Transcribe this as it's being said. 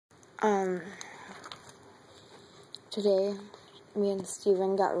Um, Today, me and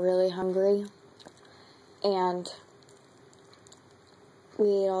Steven got really hungry, and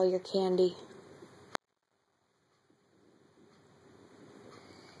we ate all your candy.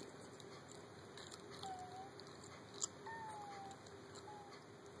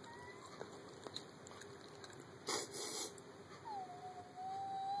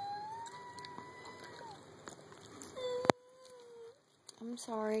 I'm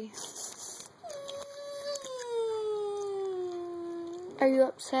sorry. Are you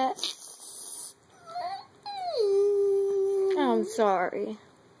upset? I'm sorry.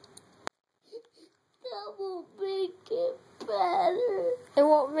 That won't make it better. It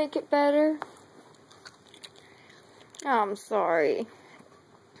won't make it better? I'm sorry.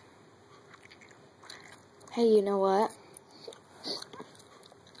 Hey, you know what?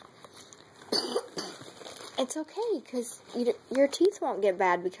 It's okay, because your teeth won't get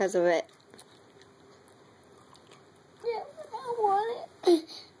bad because of it. Yeah, but I want it.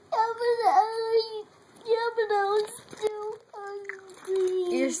 Yeah, but I'm still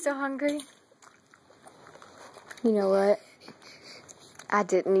hungry. You're still hungry? You know what? I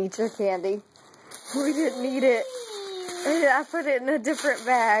didn't eat your candy. We didn't eat it. I put it in a different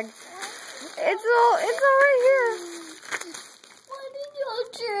bag. It's all right here. Why did you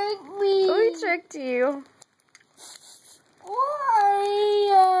trick me? We tricked you.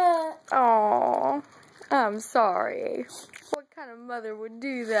 Why? Oh, I'm sorry. What kind of mother would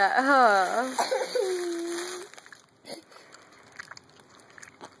do that, huh?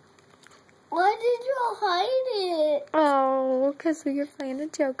 Why did you hide it? Oh, because we were playing a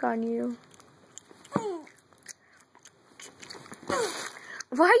joke on you.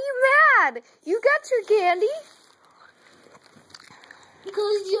 Why are you mad? You got your candy.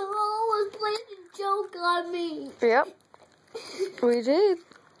 Because you always played a joke on me. Yep, we did.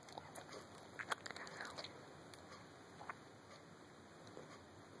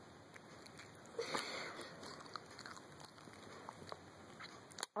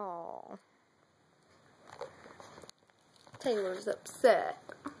 Oh, Taylor's upset.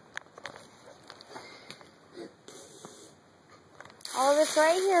 All of it's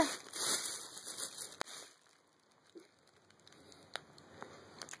right here.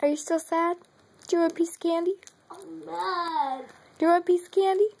 Are you still sad? Do you want a piece of candy? I'm mad. Do you want a piece of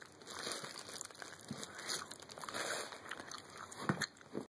candy?